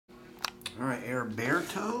Alright,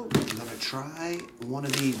 Heirberto, I'm going to try one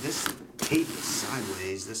of these. This tape is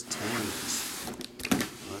sideways, this tangs.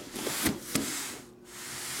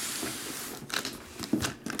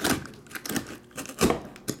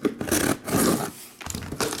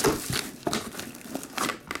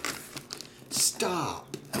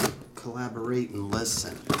 Stop! Collaborate and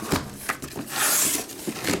listen.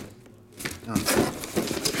 Oh.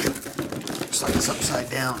 Looks like it's upside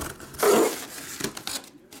down.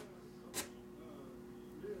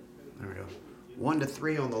 There we go. 1 to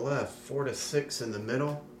 3 on the left, 4 to 6 in the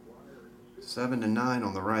middle, 7 to 9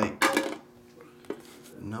 on the right.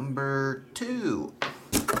 Number 2.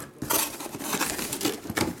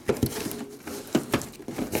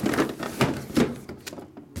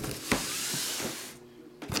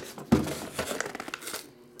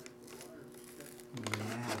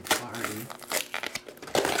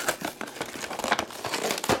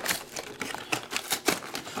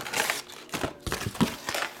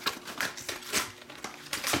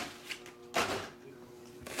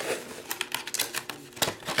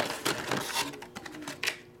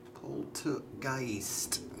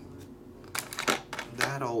 Geist.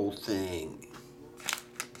 That old thing.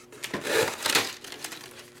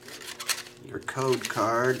 Your code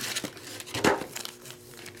card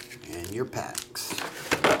and your packs.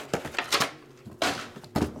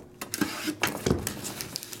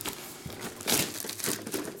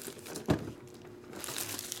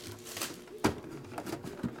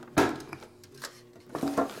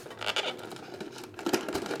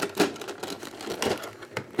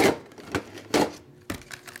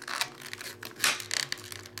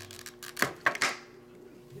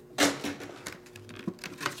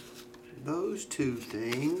 Those two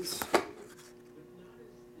things.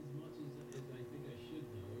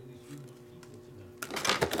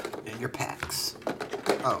 And your packs.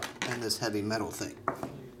 Oh, and this heavy metal thing.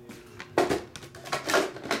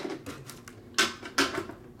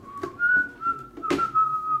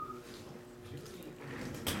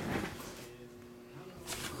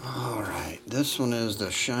 Alright, this one is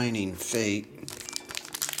the Shining Fate.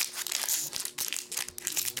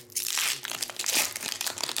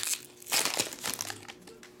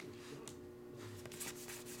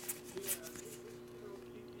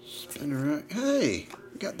 Hey,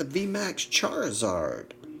 we got the VMAX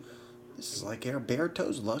Charizard. This is like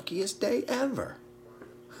Heirberto's luckiest day ever.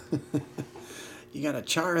 You got a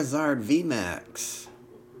Charizard VMAX.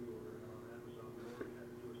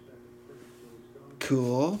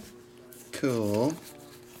 Cool. Cool.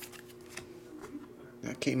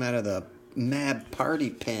 That came out of the Mad Party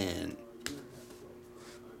Pen.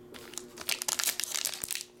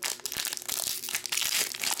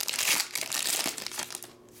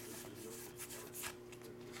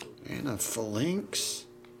 And a Phalanx.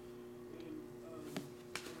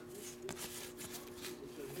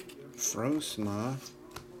 Frostmoth.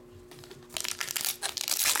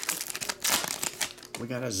 We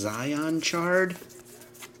got a Zion Chard.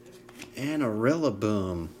 And a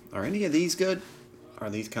Rillaboom. Are any of these good? Or are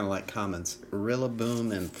these kind of like commons?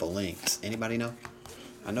 Rillaboom and Phalanx. Anybody know?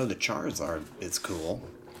 I know the Charizard is cool.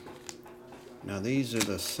 Now these are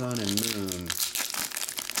the Sun and Moon.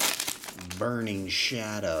 Burning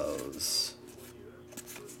Shadows.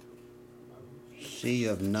 Sea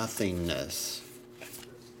of Nothingness.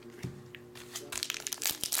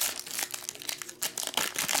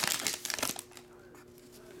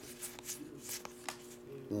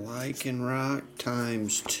 Lycanroc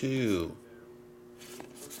times 2.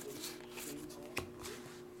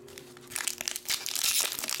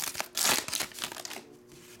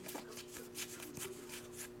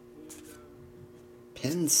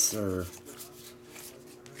 Pinsir.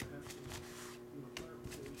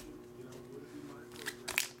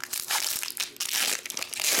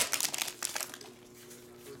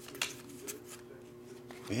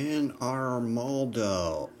 And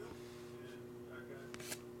Armaldo.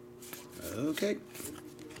 Okay.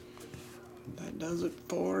 That does it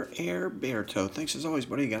for Heirberto. Thanks as always,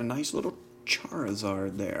 buddy. You got a nice little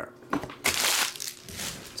Charizard there.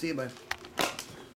 See you, bye.